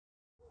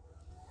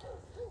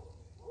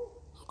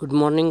Good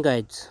morning,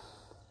 guys.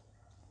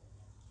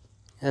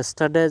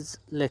 Yesterday's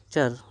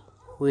lecture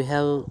we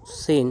have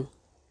seen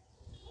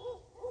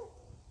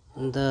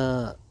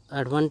the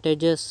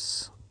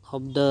advantages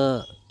of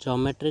the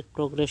geometric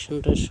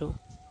progression ratio.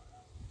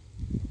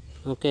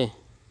 Okay,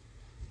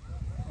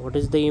 what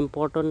is the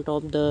importance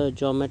of the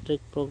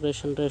geometric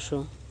progression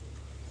ratio?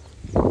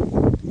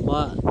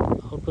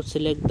 How to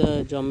select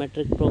the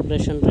geometric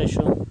progression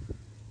ratio?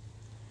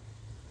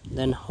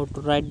 Then how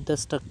to write the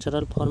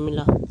structural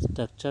formula,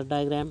 structure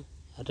diagram,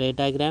 ray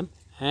diagram,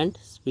 and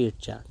speed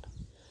chart.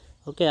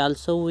 Okay,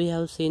 also we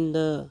have seen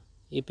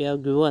if you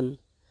have given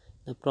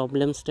the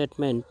problem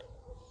statement,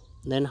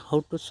 then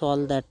how to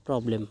solve that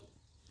problem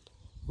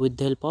with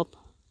the help of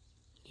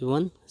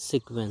given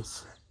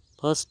sequence.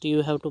 First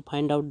you have to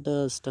find out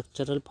the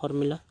structural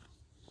formula,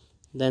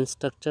 then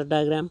structure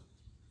diagram,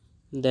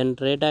 then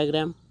ray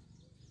diagram,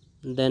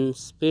 then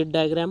speed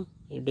diagram,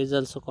 it is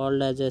also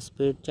called as a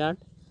speed chart,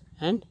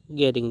 and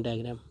gearing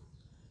diagram.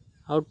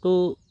 How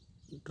to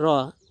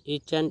draw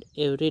each and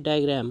every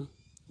diagram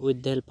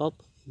with the help of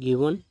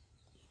given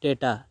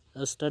data.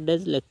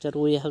 Yesterday's lecture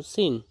we have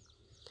seen.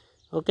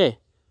 Okay,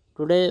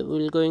 today we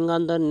will going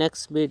on the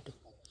next bit,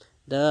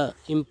 the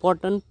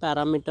important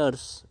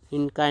parameters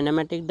in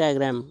kinematic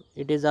diagram.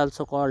 It is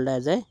also called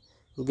as a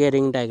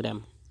gearing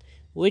diagram.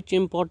 Which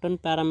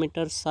important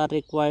parameters are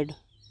required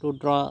to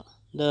draw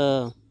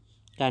the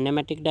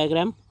kinematic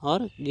diagram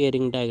or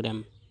gearing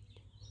diagram?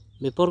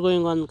 Before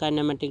going on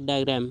kinematic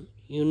diagram,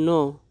 you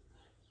know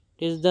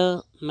it is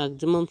the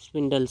maximum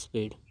spindle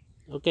speed.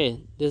 Okay,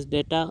 this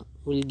data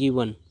will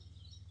given.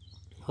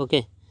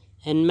 Okay,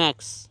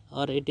 Nmax,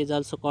 or it is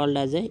also called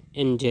as a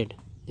NZ.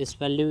 This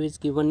value is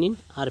given in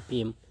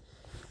RPM.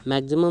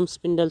 Maximum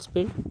spindle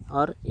speed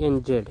or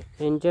NZ.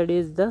 NZ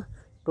is the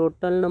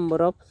total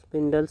number of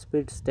spindle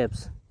speed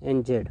steps.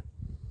 NZ.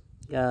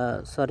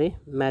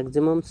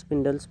 Maximum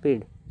spindle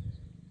speed.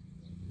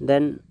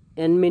 Then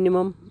N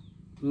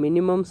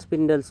minimum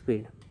spindle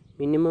speed.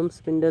 Minimum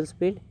spindle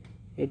speed,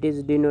 it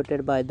is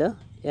denoted by the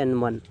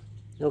N1.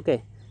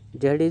 Okay,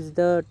 Z is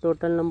the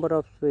total number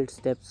of speed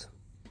steps.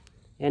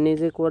 N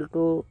is equal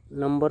to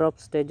number of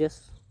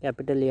stages,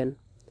 capital N,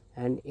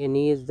 and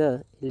Ne is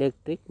the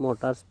electric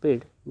motor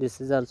speed.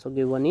 This is also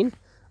given in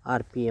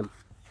RPM.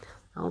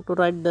 Now to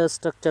write the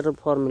structural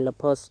formula,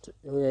 first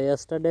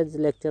yesterday's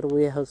lecture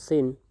we have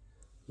seen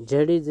Z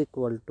is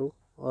equal to,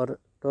 or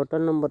total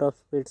number of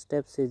speed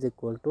steps is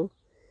equal to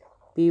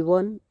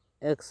P1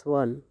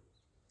 x1,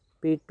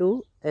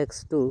 P2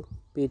 x2,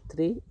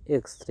 P3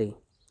 x3.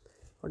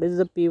 What is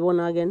the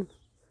P1 again?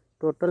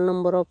 Total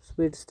number of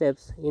speed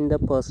steps in the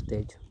first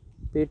stage.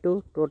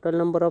 P2 total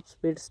number of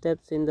speed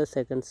steps in the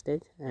second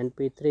stage, and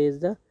P3 is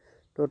the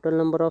total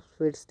number of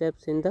speed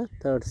steps in the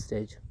third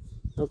stage.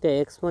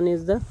 Okay, x1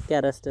 is the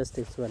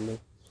characteristics value.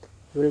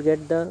 You will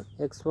get the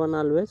x1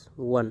 always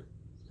 1.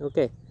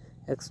 Okay,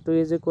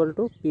 x2 is equal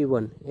to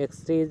P1,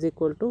 x3 is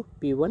equal to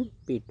P1,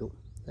 P2.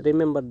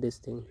 Remember this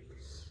thing.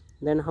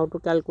 Then how to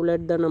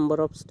calculate the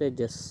number of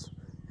stages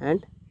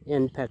and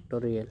n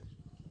factorial.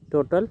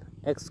 Total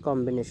x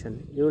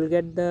combination. You will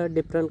get the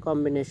different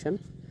combination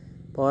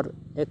for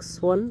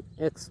x1,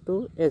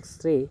 x2,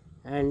 x3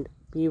 and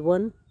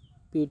P1,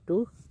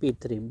 P2,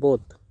 P3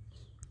 both.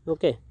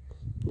 Okay,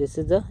 this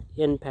is the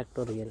n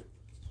factorial.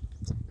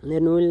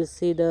 Then we will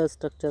see the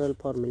structural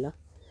formula.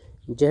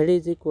 Z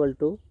is equal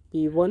to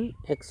P1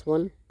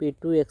 x1,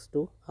 P2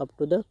 x2 up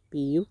to the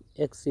Pu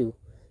xu.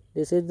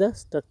 This is the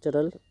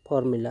structural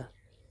formula.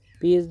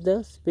 P is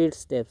the speed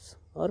steps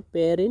or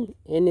pair in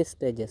n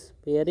stages,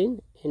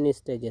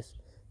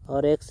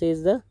 or x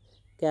is the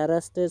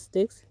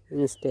characteristics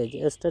in stage.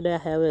 Yesterday I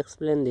have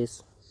explained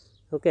this.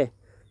 Okay,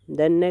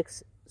 then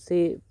next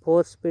see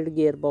 4 speed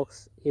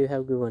gearbox you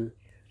have given.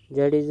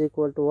 Z is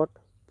equal to what?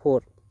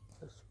 4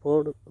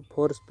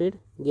 speed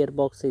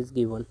gearbox is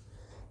given.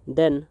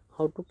 Then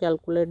how to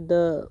calculate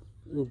the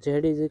Z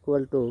is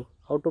equal to,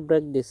 how to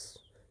break this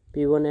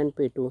P1 and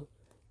P2,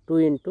 2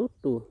 into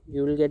 2,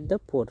 you will get the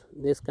 4.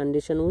 This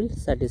condition will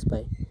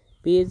satisfy.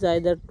 P is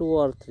either 2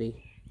 or 3.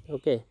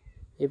 Okay,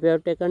 if you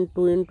have taken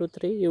 2 into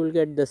 3, you will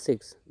get the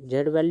 6.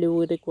 Z value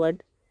we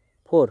required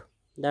 4.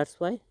 That's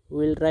why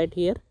we will write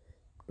here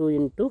 2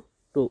 into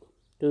 2.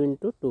 2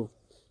 into 2.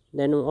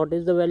 Then what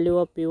is the value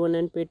of P1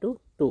 and P2?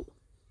 2.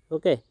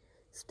 Okay,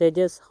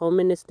 stages, how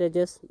many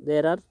stages?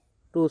 There are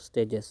 2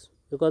 stages.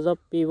 Because of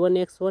P1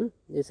 x1,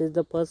 this is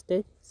the first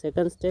stage.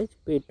 Second stage,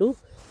 P2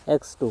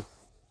 x2.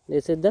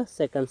 This is the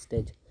second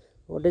stage.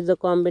 What is the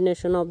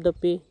combination of the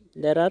P?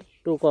 There are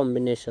 2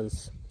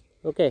 combinations.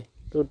 Okay,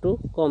 2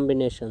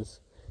 combinations.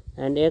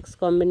 And x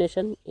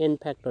combination n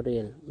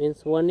factorial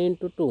means 1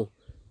 into 2.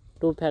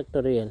 2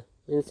 factorial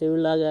means you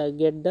will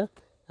get the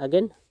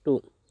again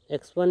 2.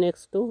 x1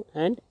 x2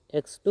 and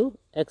x2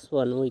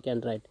 x1 we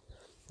can write.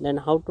 Then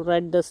how to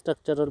write the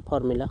structural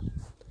formula?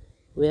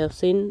 We have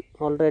seen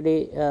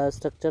already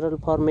structural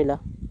formula.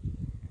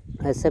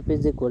 SF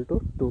is equal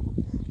to 2.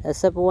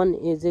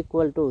 SF1 is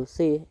equal to,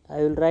 see, I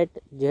will write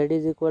Z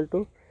is equal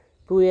to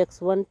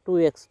 2x1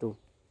 2x2.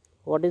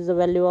 What is the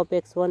value of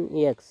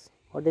x1? X.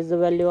 What is the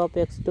value of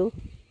x2?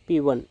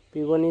 P1.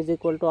 P1 is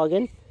equal to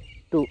again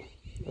 2.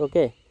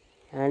 Okay,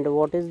 and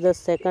what is the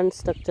second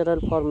structural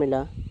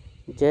formula?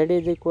 Z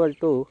is equal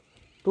to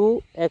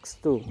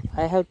 2x2.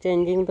 I have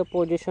changing the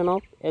position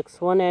of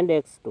x1 and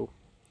x2.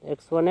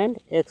 x1 and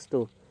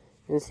x2.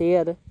 And see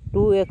here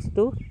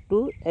 2x2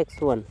 to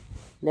x1.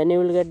 Then you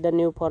will get the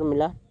new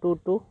formula 2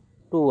 to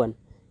 2 1.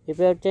 If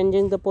you are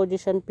changing the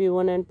position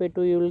P1 and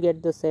P2, you will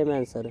get the same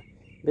answer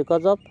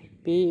because of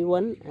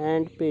P1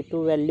 and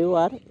P2 value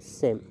are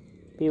same.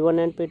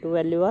 P1 and P2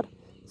 value are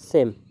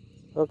same.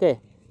 Okay,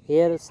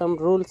 here some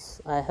rules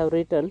I have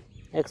written.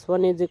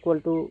 X1 is equal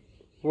to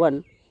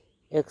 1,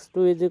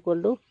 x2 is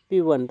equal to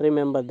P1.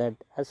 Remember that,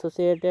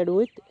 associated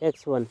with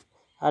x1.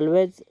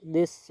 Always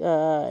this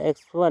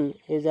x1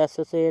 is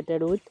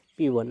associated with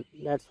P1.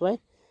 That's why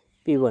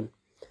P1.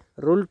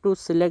 Rule to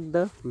select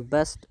the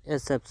best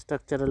SF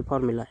structural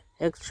formula.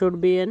 X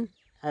should be in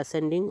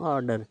ascending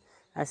order.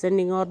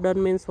 Ascending order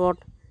means what?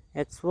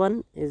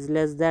 X1 is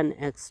less than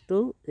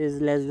x2 is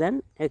less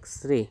than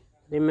x3.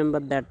 Remember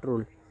that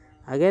rule.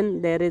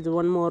 Again there is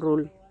one more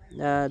rule.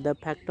 The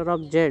factor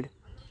of Z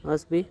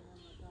must be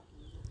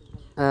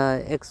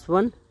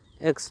x1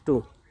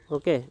 x2.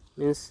 Okay,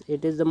 means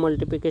it is the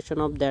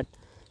multiplication of that.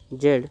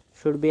 Z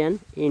should be an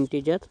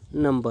integer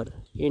number.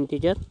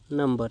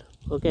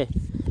 Okay,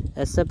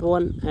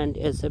 SF1 and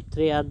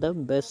SF3 are the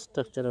best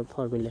structural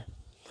formula.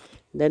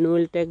 Then we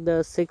will take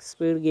the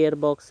 6-speed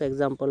gearbox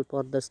example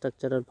for the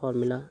structural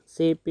formula.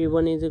 Say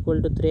P1 is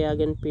equal to 3,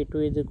 again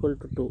P2 is equal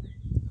to 2.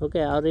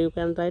 Okay, or you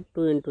can write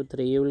 2 into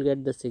 3, you will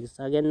get the 6.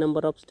 Again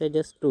number of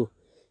stages 2.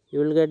 You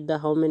will get the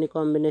how many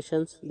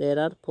combinations? There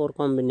are 4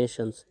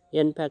 combinations.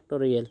 N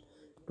factorial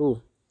 2.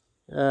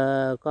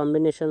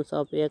 Combinations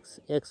of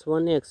x,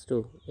 x1,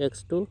 x2,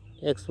 x2,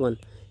 x1.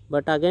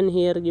 But again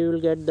here you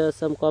will get the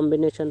some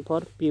combination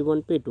for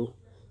P1, P2.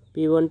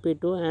 P1,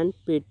 P2 and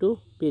P2,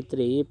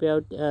 P3. If you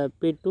have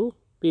P2,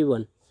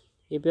 P1.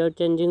 If you are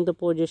changing the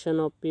position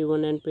of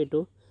P1 and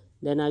P2,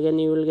 then again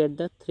you will get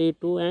the 3,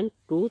 2 and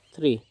 2,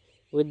 3.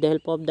 With the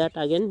help of that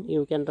again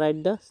you can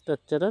write the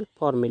structural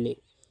formulae.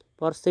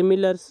 For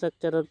similar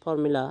structural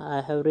formula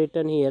I have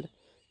written here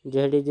Z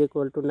is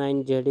equal to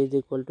 9, Z is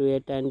equal to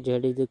 8 and Z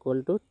is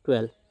equal to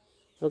 12.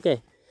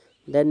 Okay,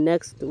 then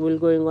next we will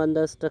going on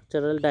the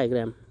structural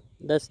diagram.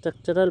 The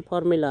structural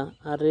formula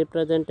are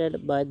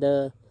represented by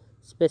the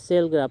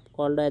special graph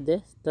called as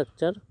a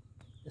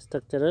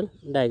structural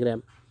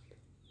diagram.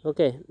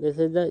 Okay, this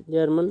is the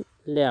German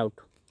layout.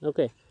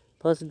 Okay,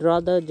 first draw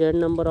the Z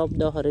number of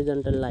the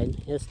horizontal line.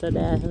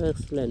 Yesterday I have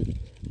explained.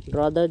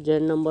 Draw the Z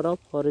number of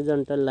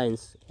horizontal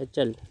lines.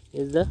 HL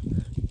is the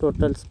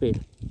total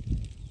speed.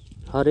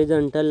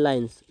 Horizontal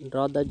lines,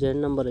 draw the Z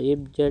number. If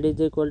Z is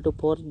equal to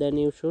 4, then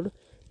you should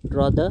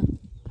draw the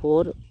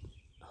 4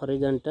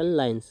 horizontal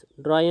lines.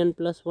 Draw n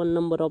plus 1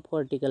 number of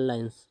vertical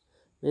lines.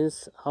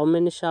 Means how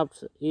many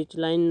shafts? Each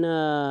line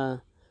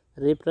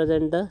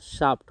represent the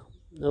shaft.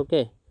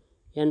 Okay,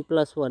 n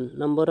plus 1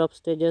 number of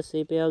stages.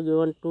 If you have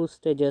given 2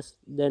 stages,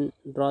 then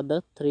draw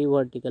the 3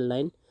 vertical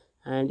line,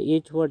 and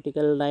each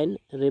vertical line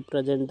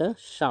represent the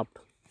shaft.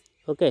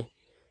 Okay,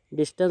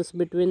 distance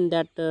between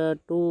that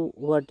two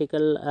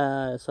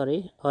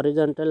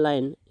horizontal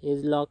line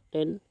is log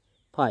 10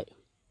 pi.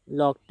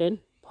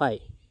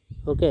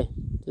 Okay,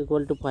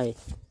 equal to pi.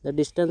 The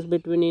distance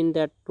between in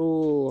that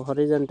two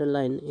horizontal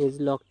line is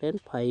log 10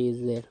 pi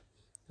is there.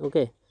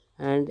 Okay,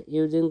 and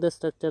using the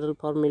structural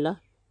formula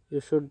you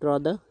should draw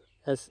the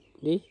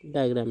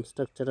diagram,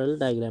 structural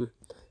diagram.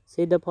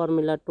 See the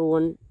formula 2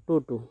 1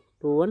 2 2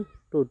 2 1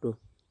 2 2.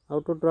 How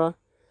to draw?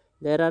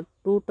 There are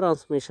two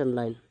transmission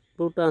line.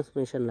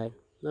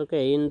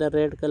 Okay, in the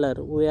red color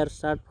we are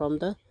start from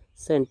the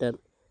center.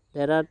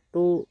 There are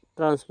two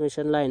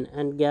transmission line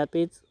and gap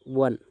is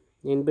 1.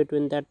 In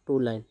between that two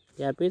line,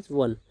 gap is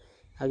 1.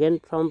 Again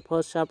from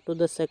first shaft to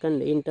the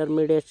second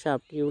intermediate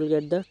shaft you will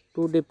get the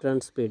two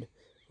different speed.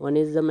 One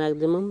is the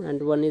maximum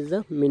and one is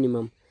the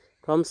minimum.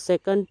 From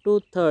second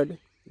to third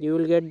you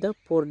will get the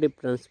 4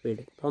 different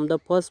speed. From the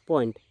first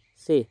point,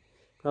 see,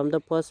 from the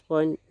first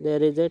point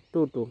there is a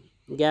 2 2.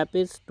 Gap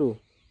is 2,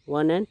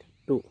 1 and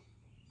 2.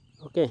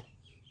 Okay,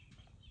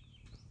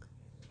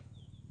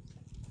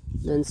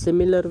 then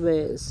similar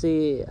way,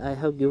 see, I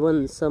have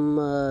given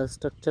some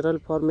structural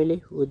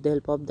formulae. With the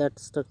help of that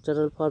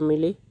structural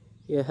formulae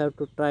you have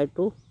to try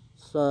to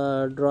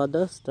draw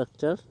the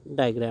structure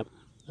diagram.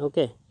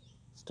 Okay,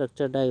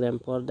 structure diagram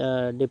for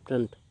the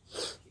different.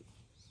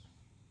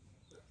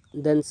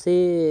 Then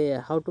see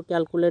how to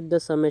calculate the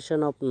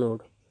summation of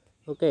node.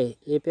 Okay,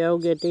 if you are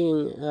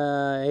getting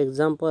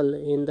example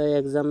in the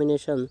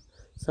examination,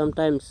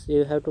 sometimes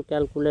you have to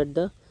calculate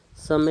the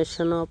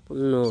summation of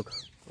node.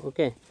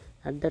 Okay,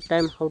 at that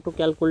time how to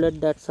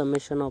calculate that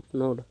summation of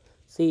node?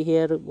 See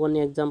here one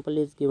example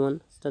is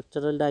given,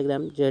 structural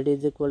diagram. Z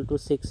is equal to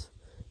 6,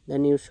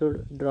 then you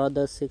should draw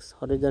the 6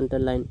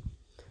 horizontal line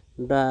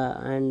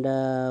and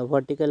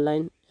vertical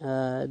line.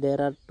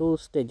 There are 2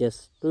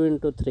 stages, 2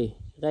 into 3,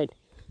 right,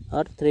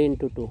 or 3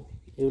 into 2,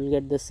 you will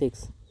get the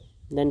 6.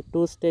 Then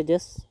 2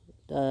 stages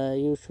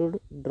you should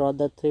draw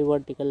the 3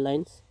 vertical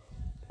lines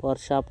for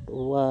shaft,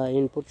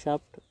 input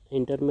shaft,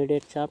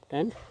 intermediate shaft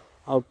and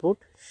output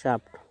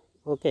shaft.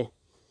 Okay,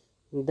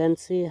 then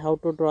see how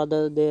to draw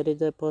there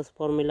is a first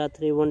formula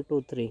 3 1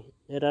 2 3.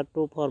 There are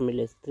two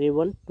formulas 3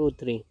 1 2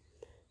 3.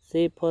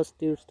 See, first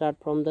you start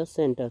from the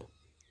center.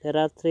 There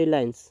are 3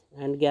 lines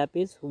and gap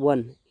is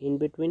 1 in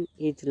between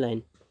each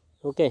line.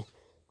 Okay,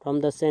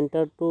 from the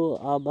center to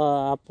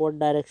upward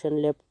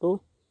direction, left to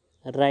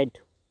right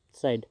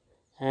side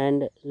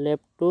and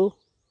left to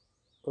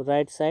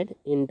right side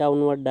in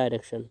downward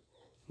direction.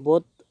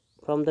 Both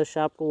from the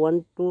shaft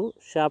 1 to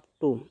shaft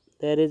 2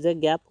 there is a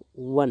gap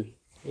 1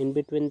 in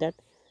between that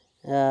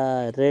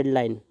red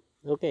line.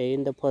 Okay,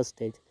 in the first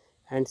stage,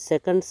 and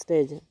second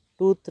stage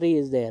 2 3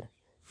 is there.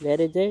 There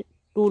is a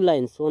 2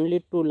 lines,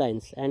 only 2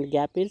 lines, and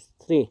gap is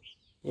 3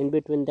 in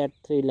between that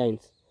 3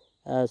 lines,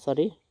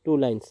 2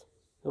 lines.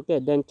 Okay,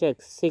 then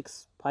check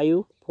 6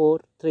 5 4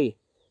 3.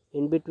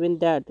 In between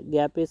that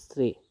gap is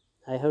 3.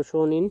 I have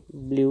shown in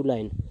blue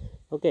line.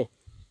 Okay,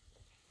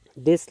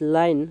 this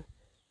line,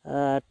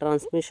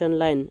 transmission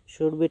line,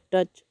 should be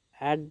touched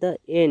at the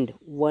end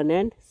 1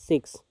 and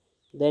 6.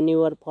 Then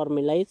your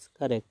formula is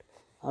correct,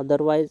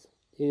 otherwise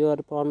your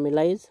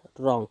formula is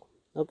wrong.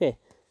 Okay,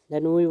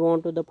 then we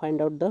want to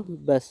find out the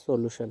best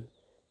solution.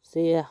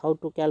 See how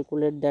to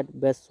calculate that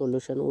best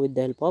solution with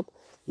the help of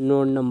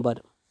node number.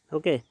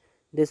 Okay,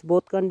 this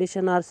both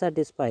condition are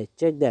satisfied.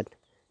 Check that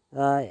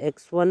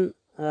x1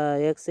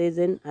 x is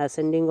in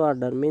ascending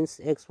order, means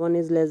x1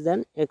 is less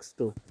than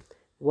x2,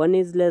 1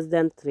 is less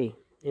than 3.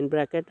 In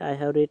bracket I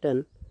have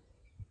written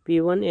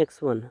p1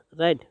 x1,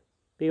 right?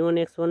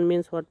 P1 x1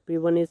 means what?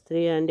 P1 is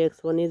 3 and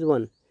x1 is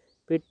 1.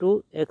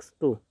 P2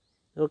 x2.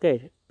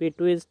 Okay,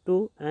 P2 is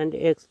 2 and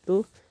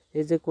x2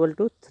 is equal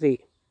to 3,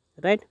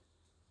 right?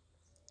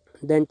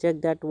 Then check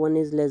that 1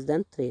 is less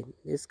than 3.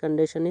 This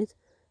condition is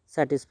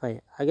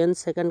satisfied. Again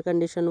second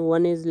condition,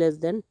 1 is less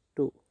than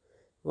 2.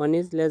 1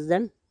 is less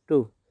than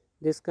 2.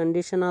 This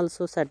condition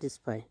also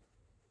satisfy.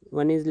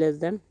 1 is less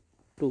than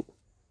 2.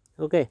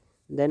 Okay,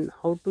 then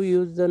how to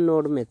use the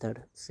node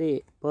method?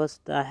 See,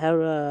 first I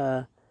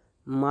have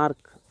mark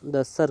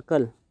the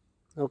circle,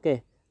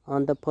 okay,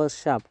 on the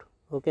first shaft.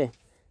 Okay,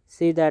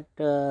 see that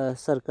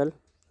circle,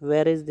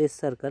 where is this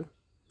circle?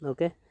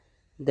 Okay,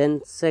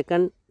 then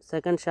second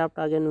shaft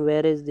again,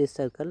 where is this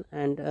circle?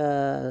 And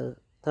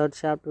third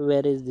shaft,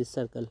 where is this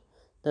circle?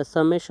 The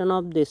summation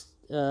of this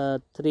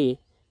 3,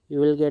 you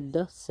will get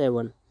the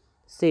 7.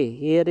 See,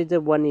 here is a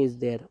 1 is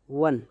there,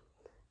 1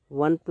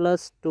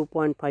 plus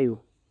 2.5,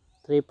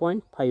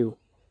 3.5,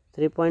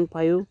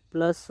 3.5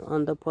 plus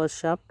on the first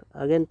shaft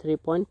again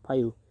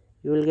 3.5.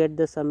 You will get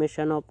the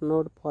summation of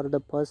node for the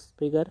first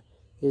figure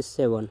is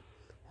 7,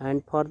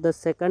 and for the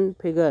second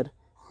figure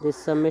this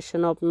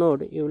summation of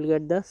node you will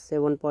get the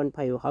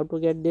 7.5. How to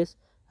get this?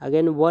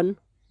 Again 1,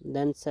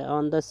 then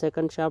on the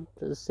second shaft,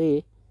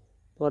 see,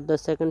 for the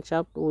second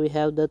shaft we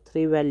have the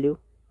 3 value,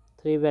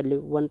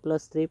 1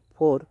 plus 3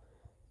 4,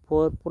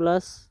 4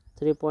 plus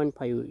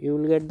 3.5, you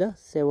will get the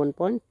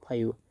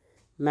 7.5.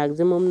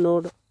 Maximum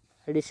node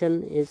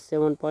addition is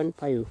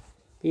 7.5.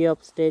 P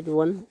of stage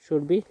 1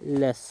 should be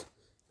less.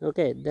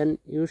 Okay, then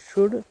you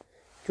should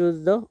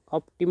choose the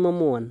optimum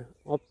one.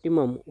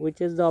 Optimum,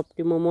 which is the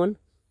optimum one?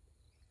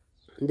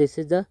 This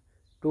is the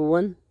 2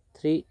 1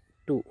 3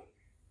 2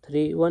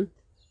 3 1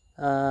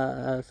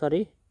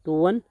 2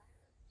 1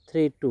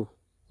 3 2.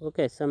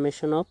 Okay,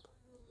 summation of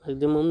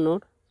maximum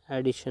node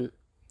addition.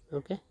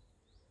 Okay,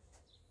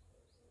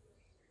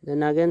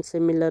 then again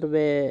similar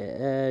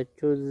way,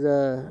 choose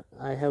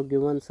I have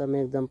given some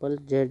example.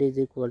 Z is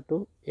equal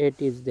to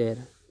 8 is there,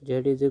 Z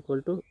is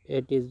equal to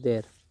 8 is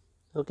there.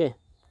 Okay,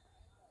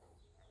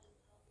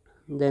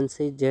 then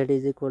see Z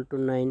is equal to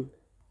 9.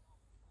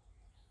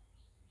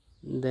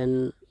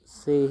 Then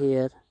see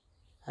here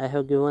I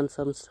have given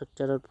some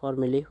structural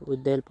formulae.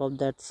 With the help of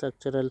that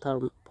structural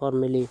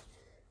formulae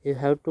you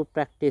have to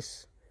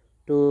practice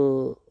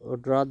to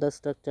draw the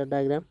structure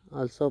diagram.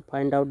 Also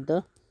find out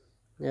the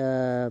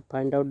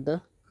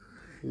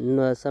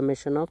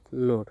summation of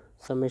node.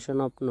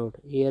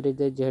 Here is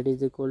the Z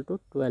is equal to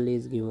 12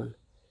 is given.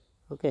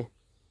 Okay,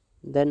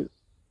 then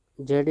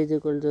Z is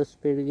equal to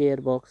speed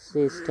gearbox.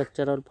 See,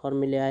 structural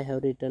formula I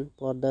have written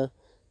for the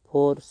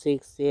 4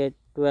 6 8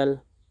 12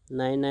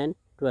 9 and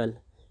 12.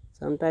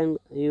 Sometimes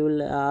you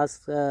will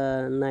ask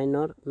 9,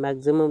 or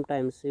maximum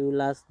times you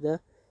will ask the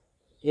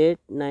 8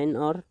 9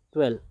 or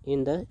 12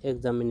 in the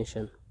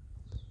examination.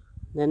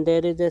 Then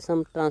there is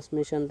some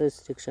transmission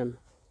restriction.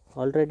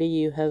 Already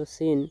you have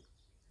seen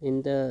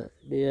in the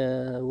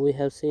we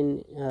have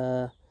seen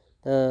the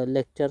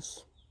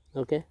lectures.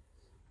 Okay,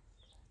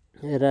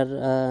 here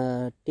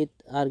are teeth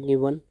are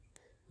given,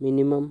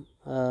 minimum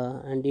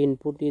and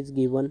input is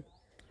given,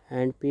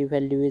 and p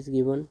value is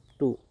given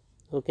 2.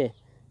 Okay,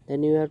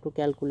 then you have to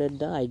calculate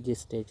the Ig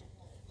stage.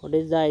 What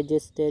is the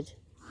Ig stage?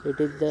 It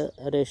is the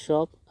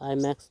ratio of I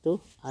max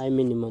to I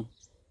minimum,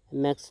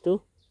 max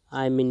to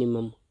I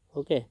minimum.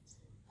 Okay,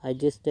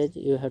 Ig stage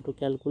you have to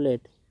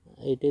calculate.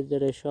 It is the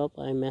ratio of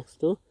I max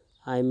to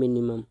I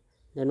minimum.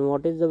 Then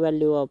what is the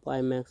value of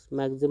Imax?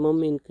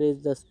 Maximum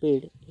increase the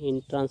speed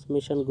in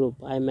transmission group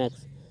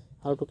Imax.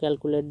 How to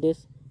calculate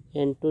this?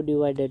 N2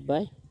 divided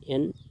by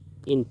N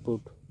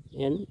input.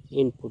 N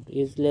input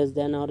is less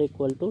than or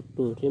equal to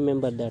 2.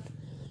 Remember that.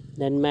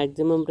 Then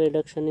maximum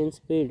reduction in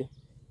speed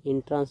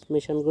in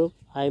transmission group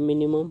I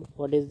minimum.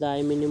 What is the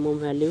I minimum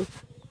value?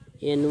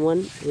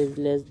 N1 is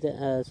less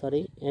than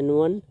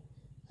N1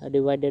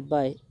 divided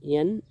by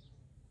N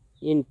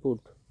input,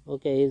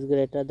 okay, is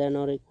greater than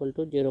or equal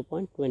to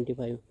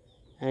 0.25,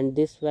 and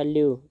this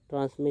value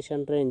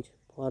transmission range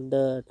for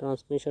the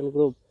transmission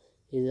group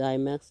is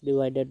Imax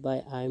divided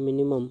by I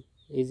minimum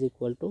is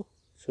equal to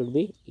should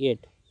be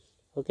 8.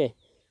 Okay,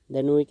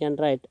 then we can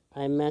write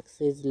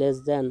Imax is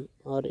less than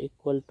or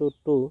equal to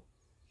 2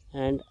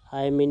 and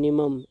I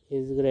minimum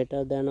is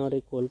greater than or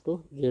equal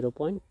to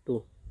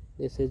 0.2.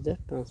 This is the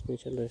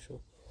transmission ratio.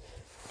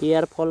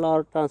 TR for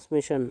all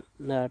transmission,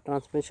 the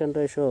transmission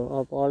ratio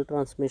of all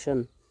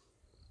transmission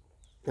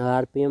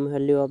RPM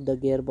value of the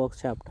gearbox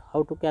shaft.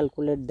 How to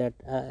calculate that?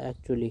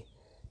 Actually,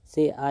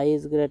 say I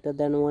is greater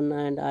than 1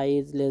 and I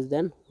is less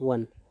than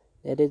 1.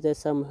 There is a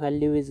some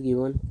value is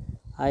given.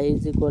 I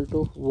is equal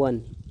to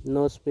 1,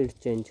 no speed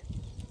change,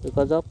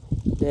 because of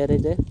there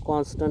is a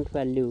constant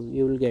value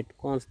you will get,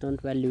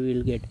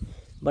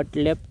 but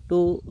left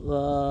to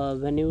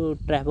when you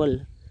travel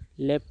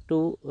left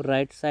to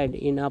right side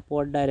in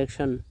upward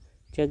direction,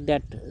 check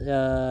that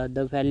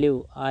the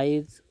value I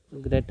is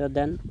greater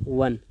than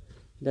 1,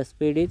 the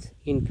speed is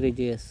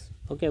increases.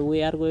 Okay,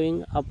 we are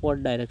going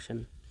upward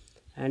direction,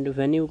 and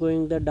when you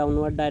going the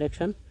downward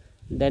direction,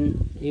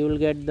 then you will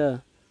get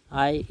the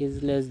I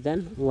is less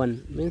than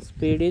 1, means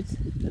speed is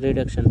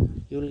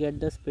reduction, you will get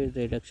the speed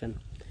reduction.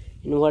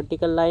 In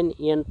vertical line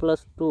n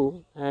plus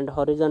 2 and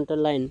horizontal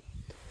line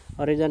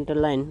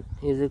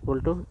is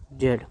equal to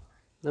z.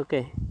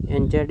 Okay,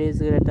 nz is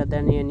greater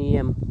than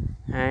nem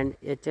and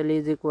hl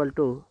is equal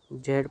to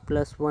z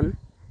plus 1,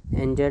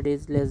 nz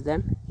is less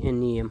than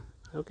nem.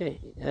 Okay,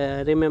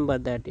 remember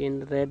that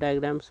in ray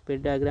diagram,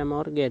 speed diagram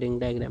or gearing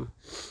diagram,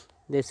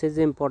 this is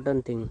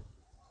important thing.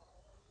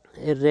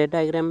 A ray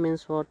diagram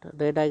means what?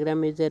 Ray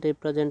diagram is a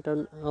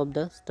representation of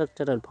the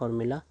structural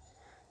formula.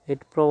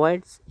 It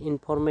provides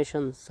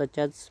information such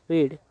as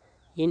speed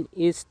in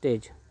each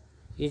stage.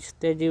 Each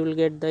stage you will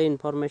get the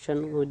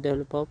information with the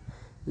help of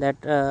that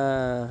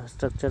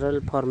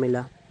structural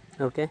formula.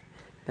 Okay,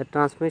 the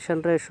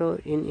transmission ratio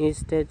in each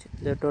stage,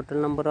 the total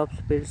number of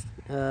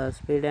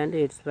speed and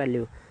its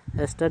value.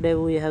 Yesterday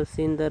we have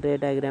seen the ray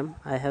diagram.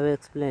 I have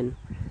explained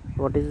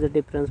what is the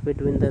difference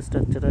between the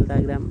structural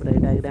diagram, ray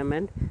diagram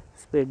and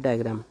speed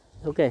diagram.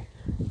 Okay,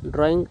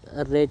 drawing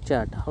a ray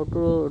chart. How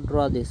to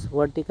draw this?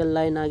 Vertical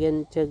line,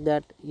 again check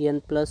that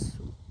n plus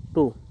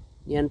 2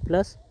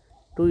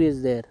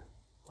 is there.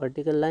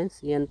 Vertical lines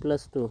n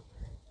plus 2.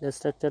 The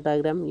structure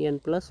diagram n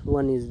plus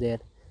 1 is there.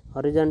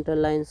 Horizontal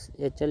lines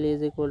hl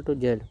is equal to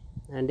z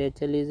and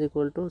hl is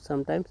equal to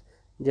sometimes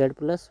z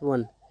plus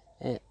 1.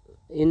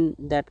 In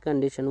that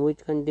condition,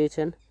 which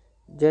condition?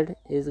 Z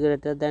is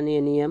greater than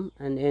nem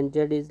and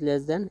nz is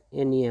less than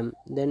nem.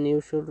 Then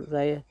you should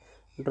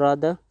draw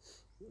the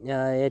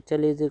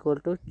hl is equal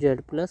to z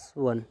plus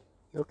 1.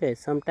 Okay,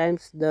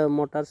 sometimes the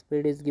motor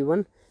speed is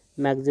given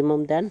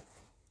maximum than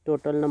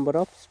total number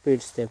of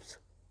speed steps.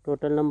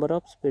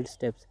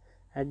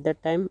 At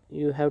that time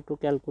you have to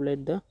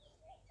calculate the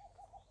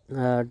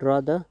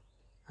draw the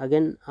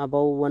again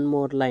above one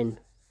more line,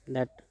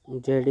 that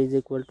z is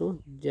equal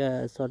to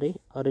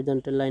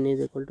horizontal line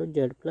is equal to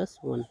z plus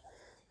 1.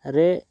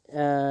 Ray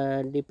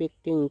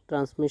depicting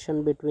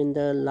transmission between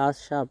the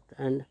last shaft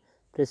and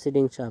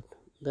preceding shaft.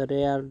 The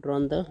ray are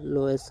drawn the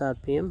lowest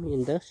RPM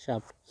in the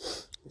shaft.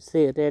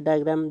 See, ray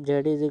diagram,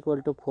 z is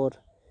equal to 4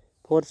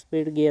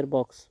 speed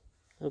gearbox.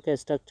 Okay,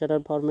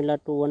 structural formula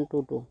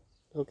 2122.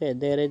 Okay,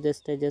 there is a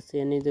stages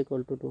n is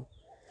equal to 2.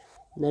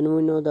 Then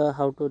we know the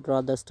how to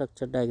draw the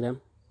structure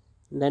diagram.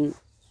 Then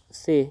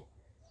say,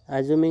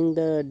 assuming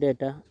the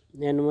data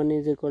n1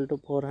 is equal to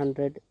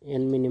 400,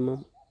 n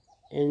minimum,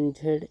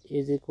 nz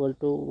is equal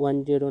to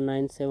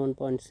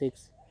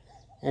 1097.6,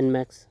 n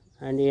max,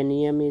 and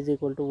nem is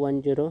equal to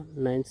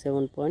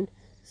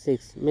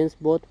 1097.6, means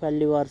both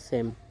value are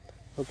same.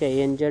 Okay,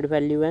 nz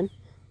value and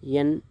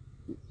nem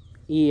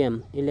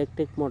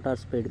electric motor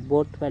speed,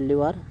 both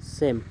value are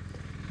same.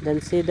 Then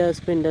see the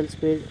spindle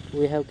speed,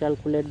 we have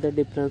calculated the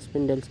difference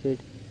spindle speed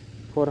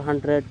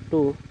 400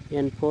 to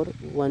n4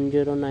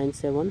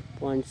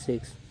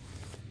 1097.6.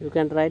 you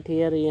can write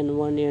here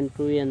n1, n2,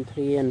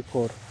 n3,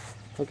 n4.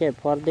 Okay,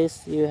 for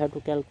this you have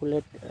to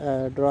calculate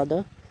draw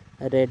the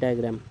ray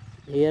diagram.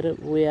 Here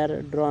we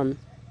are drawn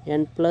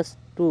n plus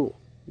 2,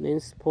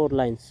 means 4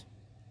 lines,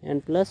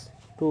 n plus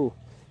 2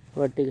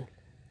 vertical.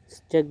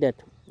 Check that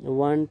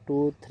 1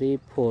 2 3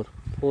 4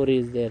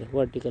 is there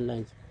vertical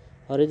lines.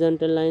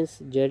 Horizontal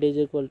lines z is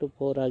equal to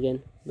 4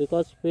 again,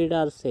 because speed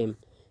are same,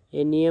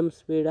 nem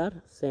speed are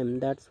same,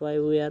 that's why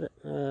we are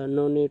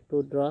no need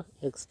to draw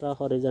extra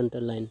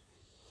horizontal line,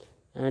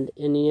 and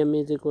nem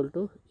is equal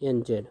to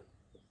nz.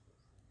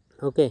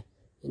 Okay,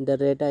 in the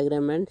ray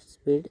diagram and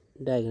speed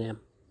diagram.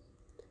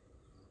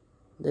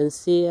 Then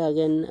see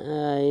again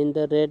in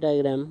the ray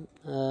diagram,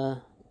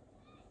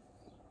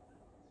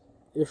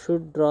 you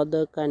should draw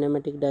the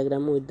kinematic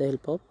diagram with the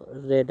help of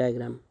ray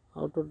diagram.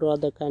 How to draw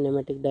the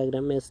kinematic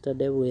diagram?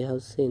 Yesterday we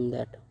have seen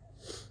that.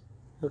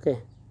 Okay,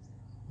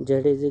 z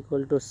is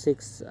equal to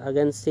 6.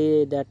 Again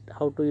see that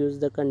how to use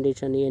the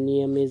condition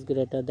NEM is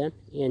greater than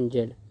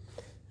NZ.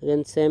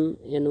 Again same,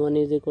 N1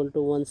 is equal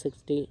to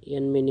 160,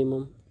 N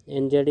minimum,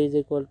 NZ is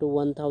equal to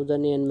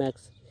 1000, N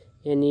max,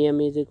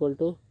 NEM is equal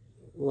to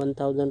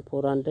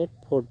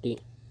 1440.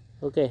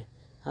 Okay,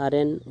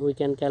 Rn we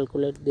can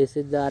calculate. This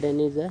is the Rn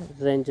is a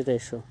range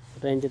ratio.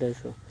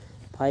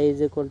 Phi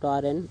is equal to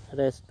Rn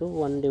raised to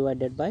 1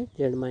 divided by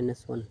z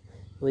minus 1.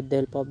 With the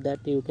help of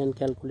that you can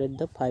calculate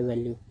the phi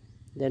value.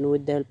 Then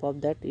with the help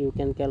of that you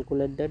can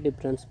calculate the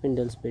different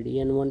spindle speed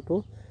N1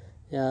 to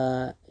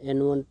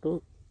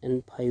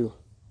N5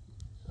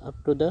 up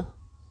to the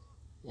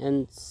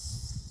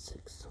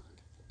N6.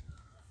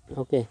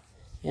 Okay,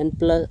 N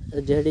plus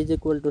Z is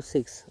equal to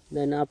 6.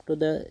 Then up to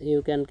the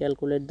you can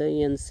calculate the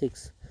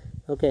N6.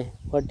 Okay,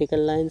 vertical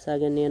lines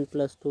again N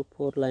plus 2,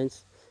 4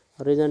 lines.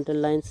 Horizontal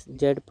lines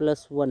Z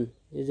plus 1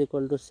 is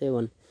equal to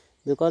 7.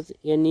 Because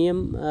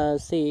NEM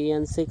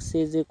N6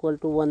 is equal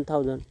to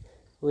 1000.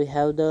 We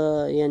have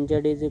the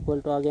NZ is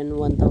equal to again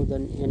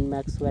 1000, N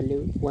max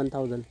value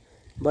 1000.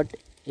 But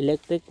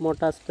electric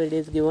motor speed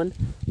is given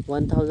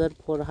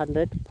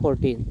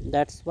 1440.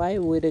 That's why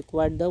we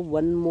require the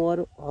one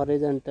more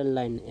horizontal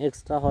line,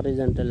 extra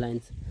horizontal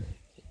lines.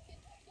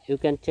 You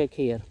can check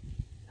here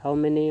how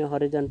many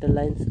horizontal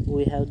lines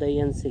we have. The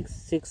N6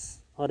 6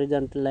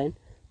 horizontal line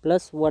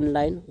plus one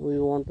line we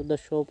want to the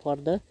show for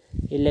the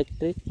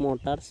electric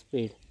motor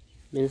speed.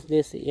 Means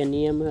this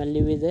NEM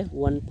value is a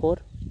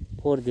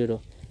 1440.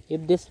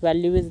 If this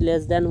value is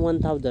less than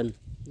 1000,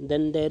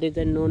 then there is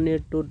a no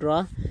need to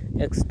draw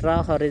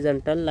extra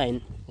horizontal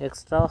line.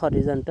 If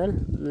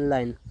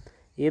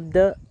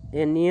the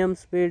NEM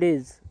speed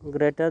is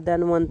greater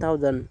than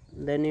 1000,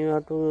 then you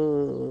have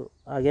to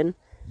again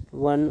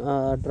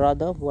draw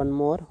the one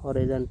more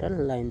horizontal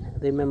line.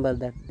 Remember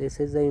that this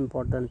is the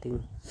important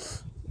thing.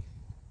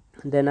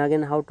 Then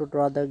again how to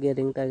draw the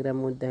gearing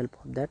diagram with the help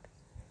of that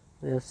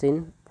we have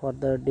seen for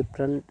the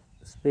different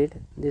speed.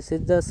 This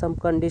is the some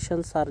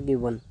conditions are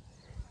given.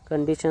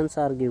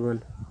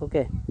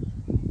 Okay,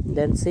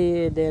 then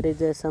see there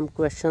is some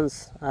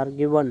questions are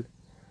given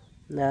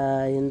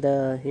in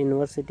the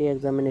university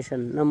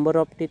examination. Number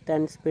of teeth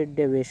and speed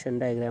deviation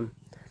diagram.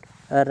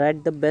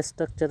 Write the best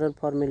structural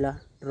formula,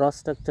 draw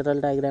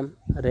structural diagram,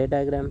 ray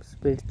diagram,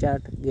 speed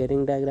chart,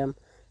 gearing diagram,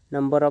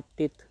 number of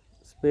teeth,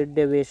 speed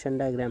deviation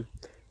diagram.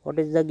 What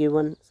is the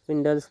given?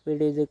 Spindle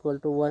speed is equal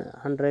to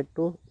 100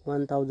 to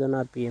 1000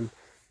 rpm.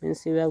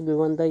 Means you have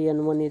given the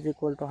N1 is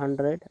equal to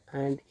 100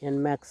 and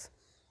N max,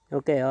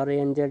 okay, or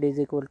NZ is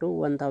equal to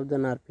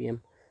 1000 rpm.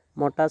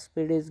 Motor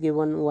speed is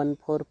given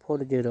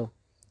 1440.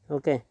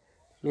 Okay,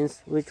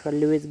 means which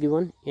value is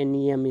given?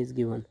 NEM is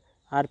given.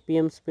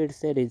 RPM speed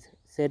series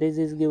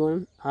is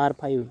given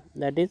R5,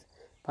 that is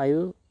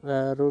 5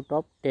 root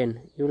of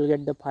 10. You will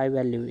get the phi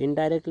value.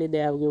 Indirectly they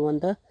have given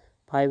the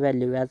phi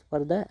value as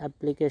per the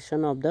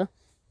application of the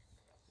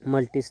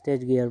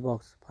multi-stage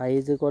gearbox. Phi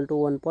is equal to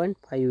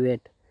 1.58.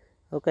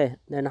 Okay,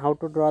 then how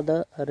to draw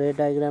the ray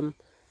diagram,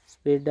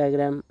 speed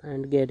diagram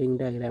and gearing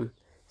diagram.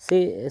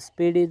 See,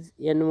 speed is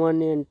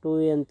N1, N2,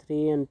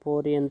 N3,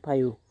 N4,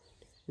 N5,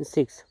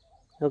 N6.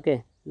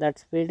 Okay, that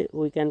speed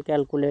we can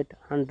calculate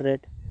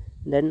 100.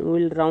 Then we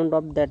will round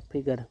up that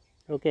figure.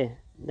 Okay,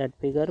 that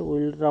figure we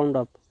will round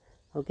up.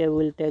 Okay,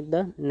 we will take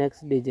the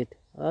next digit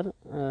or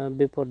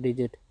before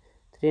digit.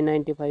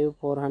 395,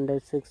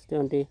 400,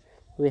 620.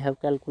 We have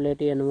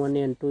calculated N1,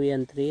 N2,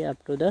 N3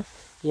 up to the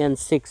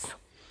N6.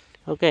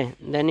 Okay,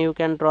 then you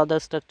can draw the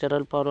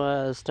structural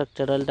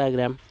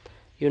diagram.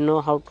 You know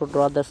how to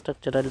draw the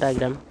structural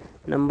diagram.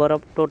 Number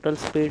of total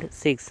speed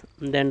 6.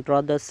 Then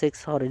draw the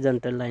 6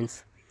 horizontal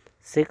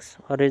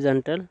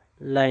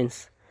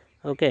lines.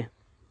 Okay,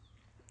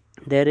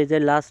 there is a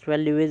last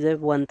value is a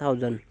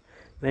 1000.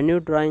 When you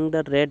drawing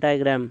the ray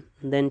diagram,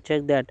 then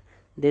check that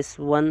this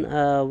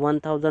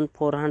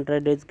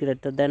 1400 is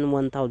greater than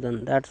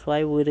 1000. That's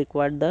why we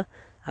require the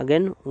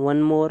again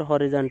one more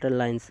horizontal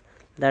lines.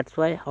 That's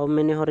why how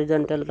many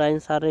horizontal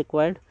lines are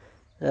required?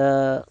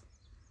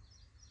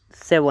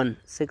 7.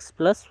 6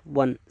 plus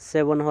 1,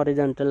 7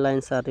 horizontal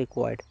lines are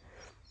required.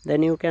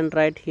 Then you can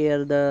write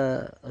here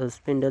the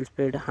spindle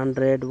speed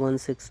 100,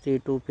 160,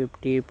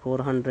 250,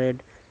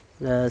 400,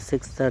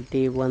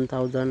 630,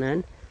 1000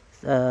 and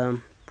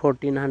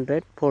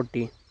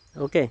 1440.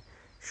 Okay,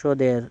 show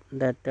there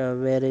that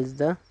where is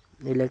the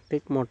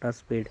electric motor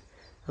speed.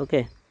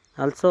 Okay,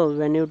 also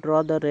when you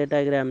draw the ray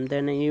diagram,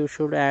 then you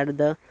should add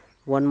the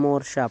one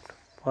more shaft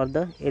for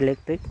the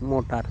electric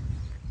motor.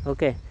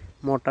 Okay,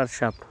 motor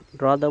shaft.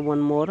 Draw the one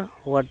more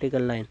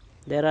vertical line.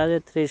 There are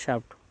 3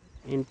 shafts: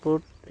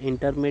 input,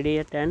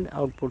 intermediate and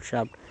output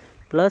shaft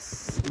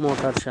plus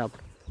motor shaft.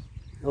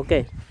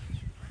 Okay,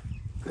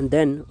 and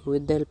then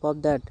with the help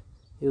of that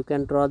you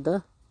can draw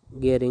the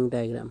gearing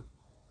diagram.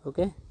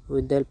 Okay,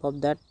 with the help of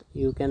that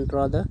you can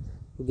draw the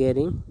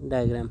gearing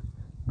diagram.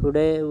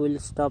 Today we'll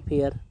stop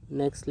here.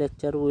 Next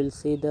lecture we'll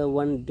see the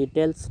one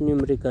details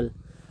numerical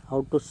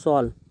how to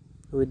solve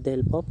with the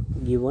help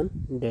of given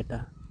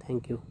data.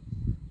 Thank you.